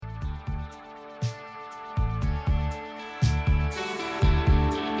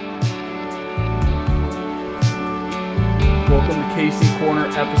Welcome to KC Corner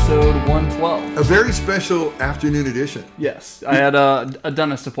episode 112. A very special afternoon edition. Yes, I had a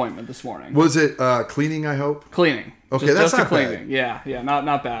dentist appointment this morning. Was it cleaning, I hope? Cleaning. Okay, just, that's just not cleaning. bad. Yeah,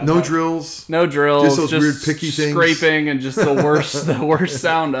 not bad. No drills? No drills. Just those weird picky things? Scraping and just the worst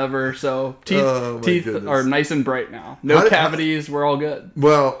sound ever. So teeth are nice and bright now. No cavities. We're all good.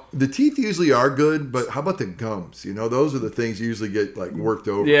 Well, the teeth usually are good, but how about the gums? You know, those are the things you usually get like worked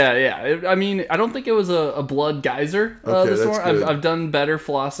over. Yeah. I mean, I don't think it was a blood geyser this morning. I've done better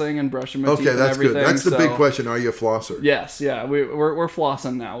flossing and brushing my teeth and everything. Good. That's the big question. Are you a flosser? Yes, yeah. We're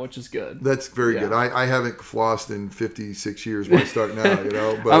flossing now, which is good. That's very good. I haven't flossed in 56 years. Why start now? You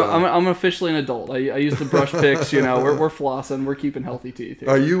know, but I'm officially an adult. I use the brush picks. You know, we're flossing. We're keeping healthy teeth here.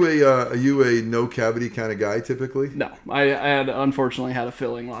 Are you a no cavity kind of guy typically? No, I had unfortunately had a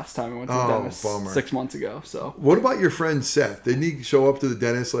filling last time I went to the dentist 6 months ago. So what about your friend Seth? Didn't he show up to the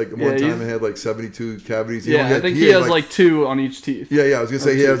dentist like one time and had like 72 cavities? I think he has like 2 on each teeth. Yeah. I was gonna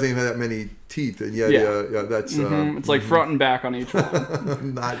say he hasn't even had that many teeth, and that's it's like front and back on each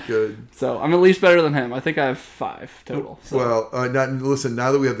one. Not good. So I'm at least better than him. I think I have 5 total. So. Well, listen.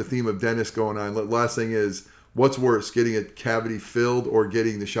 Now that we have the theme of dentists going on, the last thing is, what's worse, getting a cavity filled or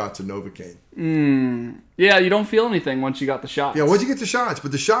getting the shots of Novocaine? Yeah, you don't feel anything once you got the shots. Yeah, once you get the shots,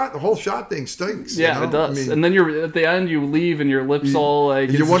 but the whole shot thing stinks. Yeah, you know? It does. I mean, and then you're at the end, you leave, and your lips all like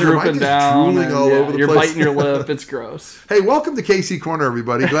you're wondering, drooping down, drooling all over the you're place. biting your lip. It's gross. Hey, welcome to KC Corner,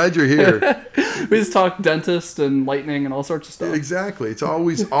 everybody. Glad you're here. We just talk dentist and lightning and all sorts of stuff. Exactly. It's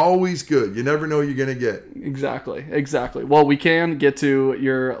always good. You never know what you're gonna get. Exactly. Well, we can get to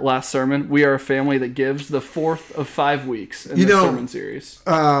your last sermon. We are a family that gives the 4th of 5 weeks in this sermon series.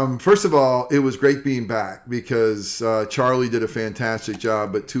 First of all, it was great being back because Charlie did a fantastic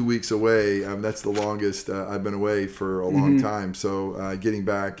job, but 2 weeks away, that's the longest I've been away for a long time. So getting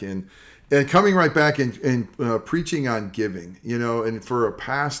back and coming right back and preaching on giving, you know, and for a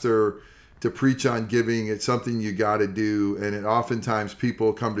pastor to preach on giving, it's something you got to do. And oftentimes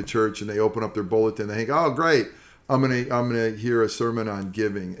people come to church and they open up their bulletin and they think, oh, great, I'm gonna hear a sermon on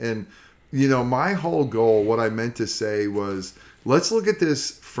giving. And you know, my whole goal, what I meant to say was, let's look at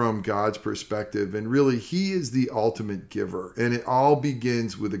this from God's perspective. And really, He is the ultimate giver. And it all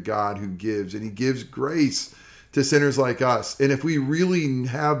begins with a God who gives. And He gives grace to sinners like us. And if we really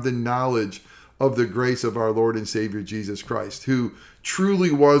have the knowledge of the grace of our Lord and Savior Jesus Christ, who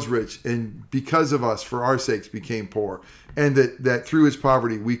truly was rich and because of us, for our sakes, became poor, and that through His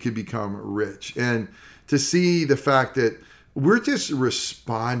poverty we could become rich. And to see the fact that we're just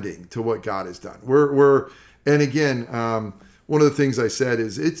responding to what God has done. And again, one of the things I said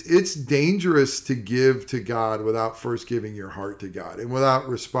is it's dangerous to give to God without first giving your heart to God and without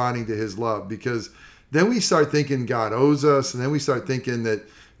responding to His love, because then we start thinking God owes us, and then we start thinking that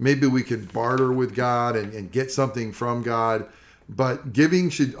maybe we could barter with God and get something from God. But giving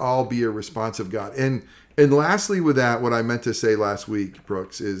should all be a response of God. And lastly with that, what I meant to say last week,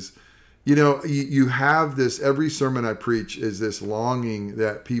 Brooks, is, you know, you have this, every sermon I preach is this longing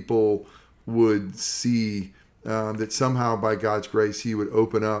that people would see that somehow by God's grace, He would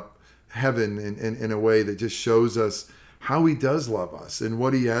open up heaven in a way that just shows us how He does love us and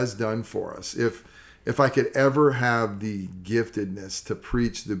what He has done for us. If I could ever have the giftedness to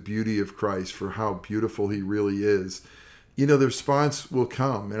preach the beauty of Christ for how beautiful He really is, you know, the response will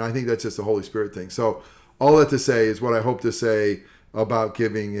come. And I think that's just a Holy Spirit thing. So all that to say is, what I hope to say about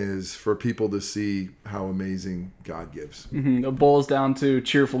giving is for people to see how amazing God gives. It boils down to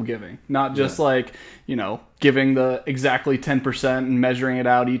cheerful giving, not just like, you know, giving the exactly 10% and measuring it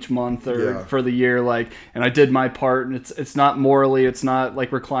out each month or for the year, like, and I did my part, and it's not morally, it's not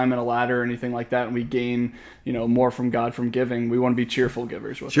like we're climbing a ladder or anything like that, and we gain, you know, more from God from giving. We want to be cheerful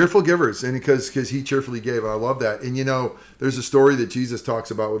givers with cheerful givers, and because He cheerfully gave. I love that. And you know, there's a story that Jesus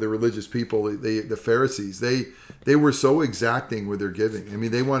talks about with the religious people, the Pharisees. They were so exacting with their giving. I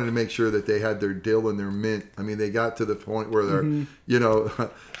mean, they wanted to make sure that they had their dill and their mint. I mean, they got to the point where they're, you know,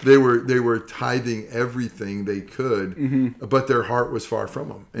 they were tithing everything they could, but their heart was far from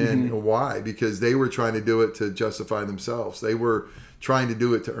them. And why? Because they were trying to do it to justify themselves. They were trying to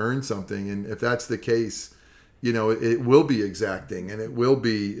do it to earn something. And if that's the case, you know, it will be exacting, and it will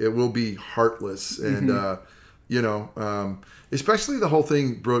be heartless. And you know, especially the whole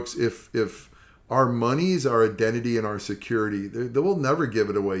thing, Brooks, if our money is our identity and our security, they will never give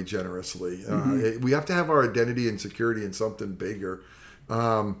it away generously. We have to have our identity and security in something bigger.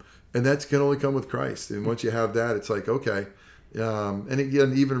 And that can only come with Christ. And once you have that, it's like, okay. And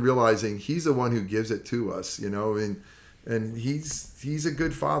again, even realizing He's the one who gives it to us, you know, and he's a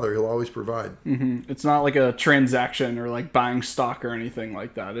good father. He'll always provide. It's not like a transaction or like buying stock or anything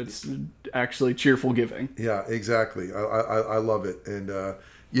like that. It's actually cheerful giving. Yeah, exactly. I love it. And,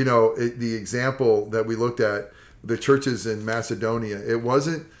 the example that we looked at, the churches in Macedonia, it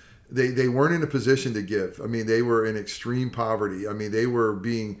wasn't, they weren't in a position to give. I mean, they were in extreme poverty. I mean, they were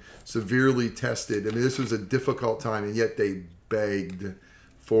being severely tested. I mean, this was a difficult time, and yet they begged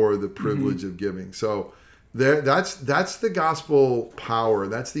for the privilege of giving. So that's the gospel power.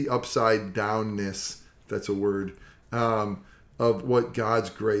 That's the upside downness, that's a word, of what God's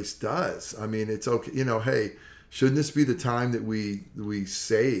grace does. I mean, it's okay. Hey, shouldn't this be the time that we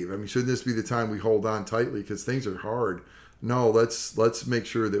save? I mean, shouldn't this be the time we hold on tightly because things are hard? No, let's make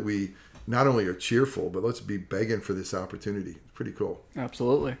sure that we not only are cheerful, but let's be begging for this opportunity. Pretty cool.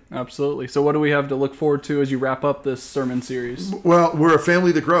 Absolutely. Absolutely. So what do we have to look forward to as you wrap up this sermon series? Well, we're a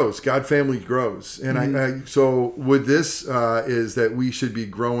family that grows. God family grows. And so with this is that we should be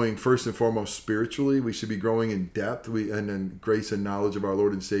growing first and foremost spiritually. We should be growing in depth and in grace and knowledge of our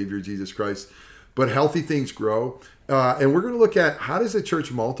Lord and Savior, Jesus Christ. But healthy things grow. And we're going to look at how does the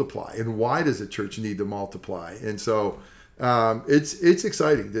church multiply and why does the church need to multiply? And so it's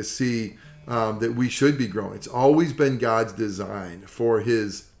exciting to see that we should be growing. It's always been God's design for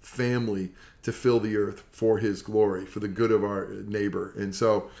his family to fill the earth for his glory, for the good of our neighbor. And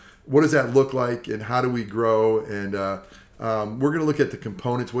so what does that look like and how do we grow? And we're going to look at the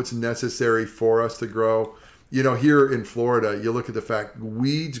components, what's necessary for us to grow. Here in Florida, you look at the fact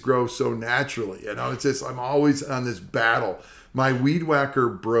weeds grow so naturally. It's just, I'm always on this battle. My weed whacker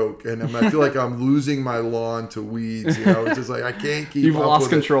broke, and I feel like I'm losing my lawn to weeds. It's just like I can't keep. You've lost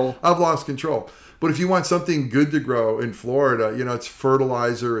control. I've lost control. But if you want something good to grow in Florida, it's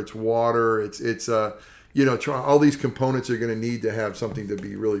fertilizer, it's water, it's all these components are going to need to have something to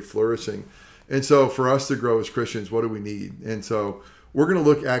be really flourishing. And so for us to grow as Christians, what do we need? And so we're going to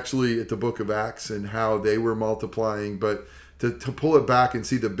look actually at the book of Acts and how they were multiplying, but to pull it back and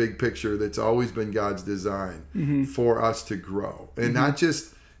see the big picture that's always been God's design for us to grow. And not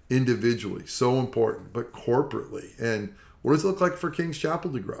just individually, so important, but corporately. And what does it look like for King's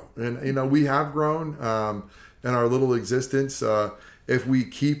Chapel to grow? And, we have grown in our little existence. If we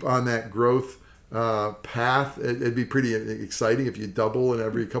keep on that growth path, it'd be pretty exciting if you double, and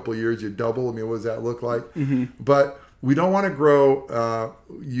every couple of years you double. I mean, what does that look like? But we don't want to grow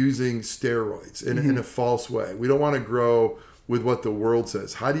using steroids in a false way. We don't want to grow with what the world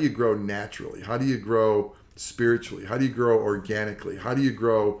says. How do you grow naturally? How do you grow spiritually? How do you grow organically? How do you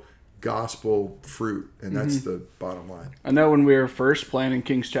grow gospel fruit? And that's the bottom line. I know when we were first planning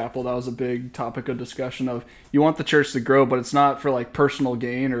King's Chapel, that was a big topic of discussion of you want the church to grow, but it's not for like personal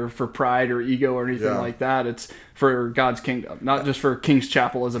gain or for pride or ego or anything like that. It's for God's kingdom, not just for King's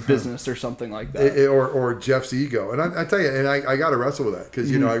Chapel as a business or something like that. Or Jeff's ego. And I tell you, and I got to wrestle with that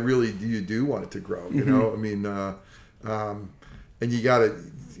because, I really do want it to grow. I mean, and you got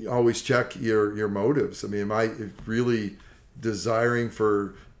to always check your motives. I mean, am I really desiring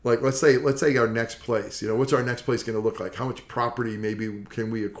for, like, let's say our next place, what's our next place going to look like? How much property maybe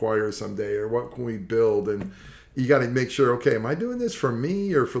can we acquire someday, or what can we build? And you got to make sure, okay, am I doing this for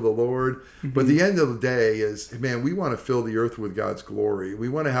me or for the Lord? But the end of the day is, man, we want to fill the earth with God's glory. We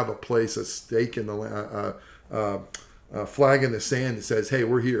want to have a place, a stake in the a flag in the sand that says, hey,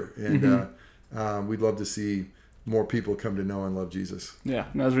 we're here. And we'd love to see more people come to know and love Jesus. Yeah.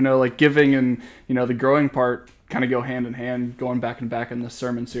 And as we know, like giving and, the growing part kind of go hand in hand, going back and back in this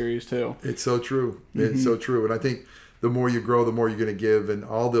sermon series too. It's so true. It's so true. And I think the more you grow, the more you're going to give, and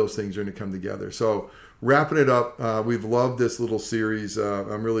all those things are going to come together. So wrapping it up, we've loved this little series.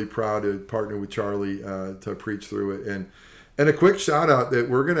 I'm really proud to partner with Charlie to preach through it. And a quick shout out that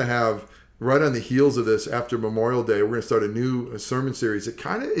we're going to have right on the heels of this after Memorial Day, we're going to start a new sermon series that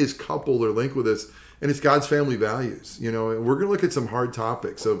kind of is coupled or linked with this, and it's God's family values. And we're going to look at some hard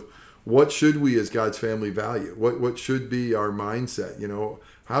topics of what should we as God's family value? What should be our mindset?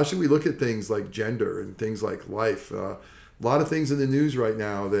 How should we look at things like gender and things like life? A lot of things in the news right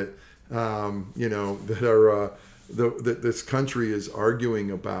now that that are that this country is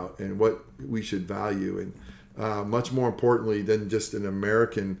arguing about, and what we should value, and much more importantly than just an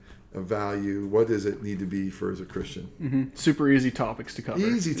American value, what does it need to be for as a Christian? Super easy topics to cover.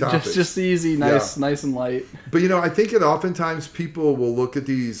 Easy topics. Just easy, nice and light. But I think that oftentimes people will look at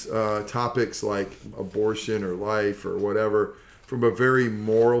these topics like abortion or life or whatever from a very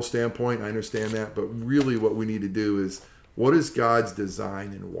moral standpoint. I understand that, but really what we need to do is, what is God's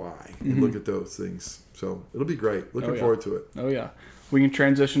design and why? And look at those things. So it'll be great. Looking forward to it. Oh yeah. We can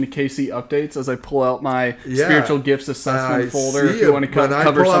transition to KC updates as I pull out my spiritual gifts assessment folder. If you want to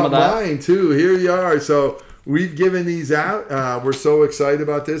cover some of that. Mine too. Here you are. So we've given these out. We're so excited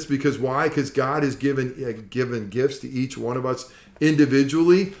about this because why? Because God has given gifts to each one of us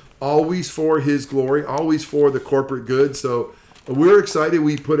individually, always for His glory, always for the corporate good. So we're excited.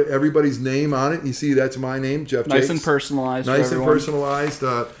 We put everybody's name on it. You see, that's my name, Jeff Jakes. Nice and personalized. Nice and personalized.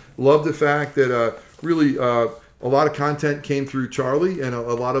 Love the fact that really a lot of content came through Charlie, and a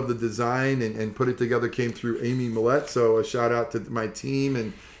lot of the design and put it together came through Amy Millette. So a shout out to my team,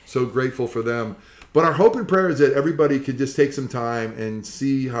 and so grateful for them. But our hope and prayer is that everybody could just take some time and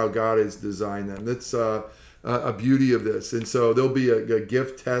see how God has designed them. That's a beauty of this. And so there'll be a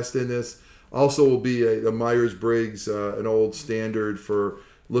gift test in this. Also will be a Myers-Briggs, an old standard for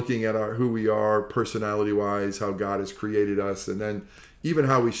looking at who we are personality-wise, how God has created us, and then even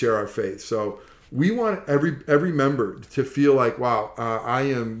how we share our faith. So we want every member to feel like, wow, I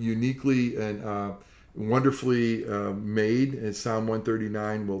am uniquely and wonderfully made, as Psalm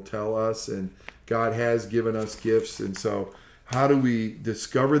 139 will tell us, and God has given us gifts. And so how do we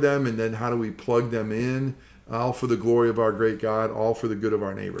discover them, and then how do we plug them in, all for the glory of our great God, all for the good of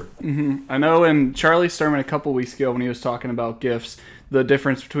our neighbor? Mm-hmm. I know in Charlie's sermon a couple weeks ago when he was talking about gifts, the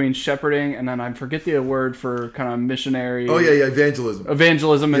difference between shepherding and then I forget the word for kind of missionary. Oh yeah, evangelism.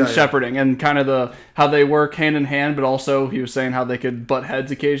 Evangelism and shepherding, and kind of how they work hand in hand, but also he was saying how they could butt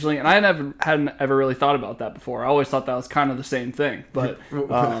heads occasionally. And I hadn't ever really thought about that before. I always thought that was kind of the same thing. But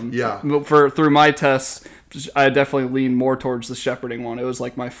through my tests, I definitely lean more towards the shepherding one. It was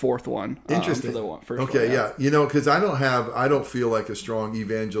like my fourth one. Interesting. Because I don't feel like a strong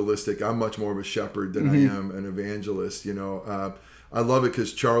evangelistic. I'm much more of a shepherd than I am an evangelist. I love it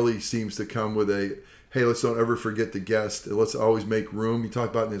because Charlie seems to come with hey, let's don't ever forget the guest. Let's always make room. He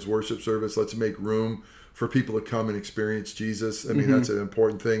talked about in his worship service, let's make room for people to come and experience Jesus. I mean, that's an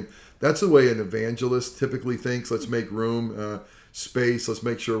important thing. That's the way an evangelist typically thinks. Let's make room, space. Let's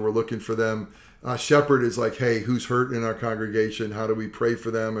make sure we're looking for them. Shepherd is like, hey, who's hurt in our congregation? How do we pray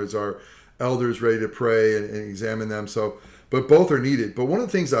for them? Is our elders ready to pray and examine them? So, but both are needed. But one of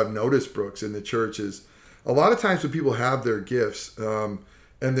the things I've noticed, Brooks, in the church is a lot of times when people have their gifts and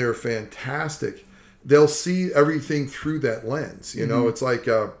they're fantastic, they'll see everything through that lens. It's like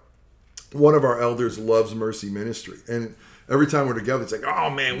one of our elders loves Mercy Ministry. And every time we're together, it's like,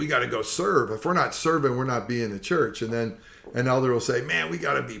 oh, man, we got to go serve. If we're not serving, we're not being the church. And then an elder will say, man, we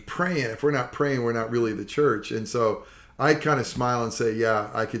got to be praying. If we're not praying, we're not really the church. And so I kind of smile and say,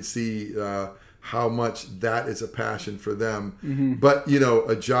 yeah, I could see how much that is a passion for them. But,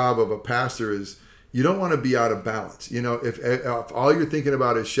 a job of a pastor is, you don't want to be out of balance. If all you're thinking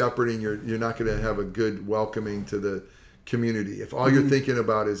about is shepherding, you're not going to have a good welcoming to the community. If all you're thinking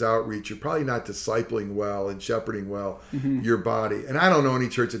about is outreach, you're probably not discipling well and shepherding well your body. And I don't know any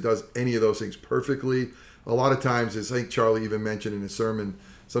church that does any of those things perfectly. A lot of times, as I think Charlie even mentioned in his sermon,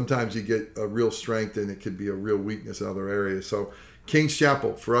 sometimes you get a real strength and it could be a real weakness in other areas. So King's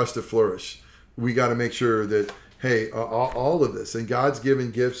Chapel, for us to flourish, we got to make sure that, hey, all of this, and God's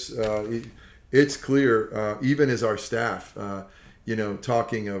given gifts, it's clear, even as our staff,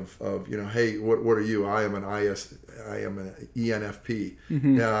 talking of hey, what are you? I am an ENFP,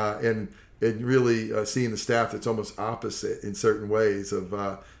 and really seeing the staff that's almost opposite in certain ways of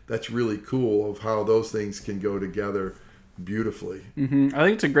that's really cool of how those things can go together beautifully. I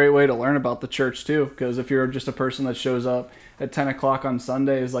think it's a great way to learn about the church too, because if you're just a person that shows up at 10 o'clock on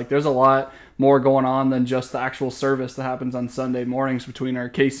Sundays, like there's a lot more going on than just the actual service that happens on Sunday mornings between our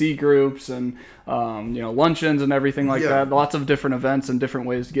KC groups and luncheons and everything like that. Lots of different events and different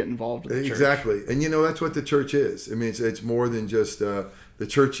ways to get involved with the church. Exactly. And that's what the church is. I mean, it's more than just the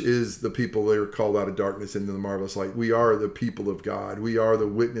church is the people that are called out of darkness into the marvelous light. We are the people of God. We are the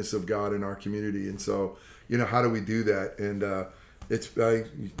witness of God in our community. And so, how do we do that? And it's by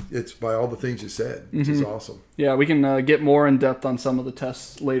all the things you said, which is awesome. Yeah, we can get more in depth on some of the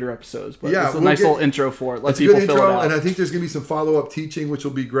tests later episodes, but it's a nice little intro for it. Let people fill it out. And I think there's going to be some follow-up teaching, which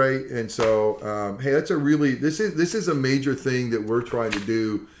will be great. And so, hey, that's this is a major thing that we're trying to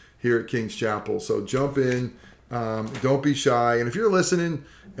do here at King's Chapel. So jump in, don't be shy. And if you're listening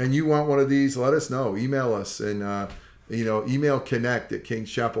and you want one of these, let us know. Email us and email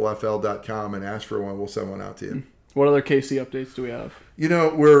connect@kingschapelfl.com and ask for one. We'll send one out to you. What other KC updates do we have?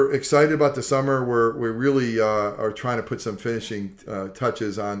 We're excited about the summer. We really are trying to put some finishing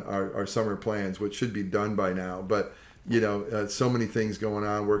touches on our summer plans, which should be done by now. But, so many things going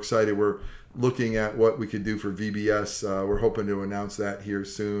on. We're excited. We're looking at what we could do for VBS. We're hoping to announce that here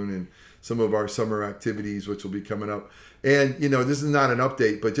soon, and some of our summer activities, which will be coming up. And, this is not an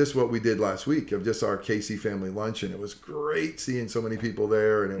update, but just what we did last week of just our KC family luncheon. It was great seeing so many people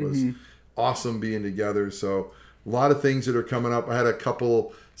there, and it was awesome being together. So a lot of things that are coming up. I had a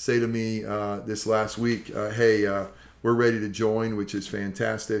couple say to me this last week, hey, we're ready to join, which is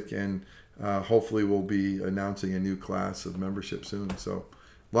fantastic. And hopefully we'll be announcing a new class of membership soon. So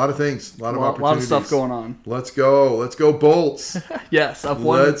A lot of things, a lot of opportunities. A lot of stuff going on. Let's go Bolts. Yes, up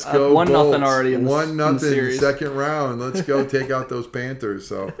 1-0 already in the 1-0 series. second round. Let's go take out those Panthers.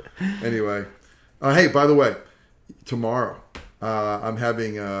 So anyway, hey, by the way, tomorrow I'm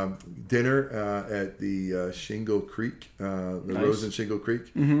having dinner at the Shingle Creek, the Nice. Rose and Shingle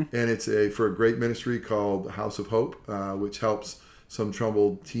Creek, and it's for a great ministry called House of Hope, which helps some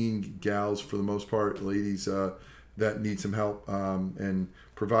troubled teen gals, for the most part, ladies that need some help, and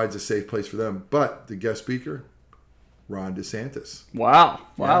provides a safe place for them. But the guest speaker, Ron DeSantis. Wow.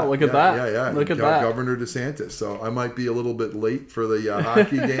 Look at that. Yeah. Look at that. Governor DeSantis. So I might be a little bit late for the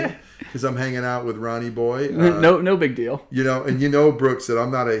hockey game because I'm hanging out with Ronnie Boy. No big deal. And Brooks, that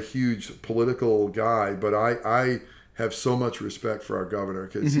I'm not a huge political guy, but I have so much respect for our governor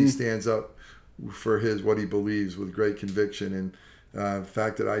because he stands up for what he believes with great conviction. And the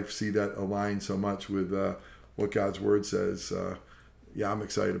fact that I see that align so much with what God's word says, I'm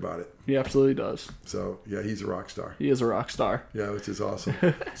excited about it. He absolutely does. So, he's a rock star. He is a rock star. Yeah, which is awesome.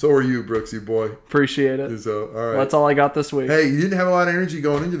 So are you, Brooksy boy. Appreciate it. So, all right. Well, that's all I got this week. Hey, you didn't have a lot of energy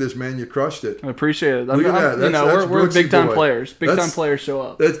going into this, man. You crushed it. I appreciate it. Look at that. We're big-time players. Big-time players show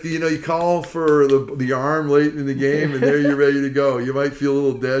up. That's you call for the arm late in the game, and there you're ready to go. You might feel a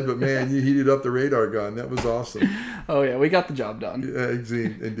little dead, but, man, you heated up the radar gun. That was awesome. Oh, yeah. We got the job done. Yeah,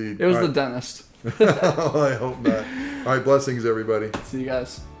 indeed. It was the dentist. I hope not. All right, blessings, everybody. See you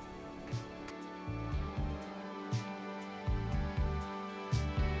guys.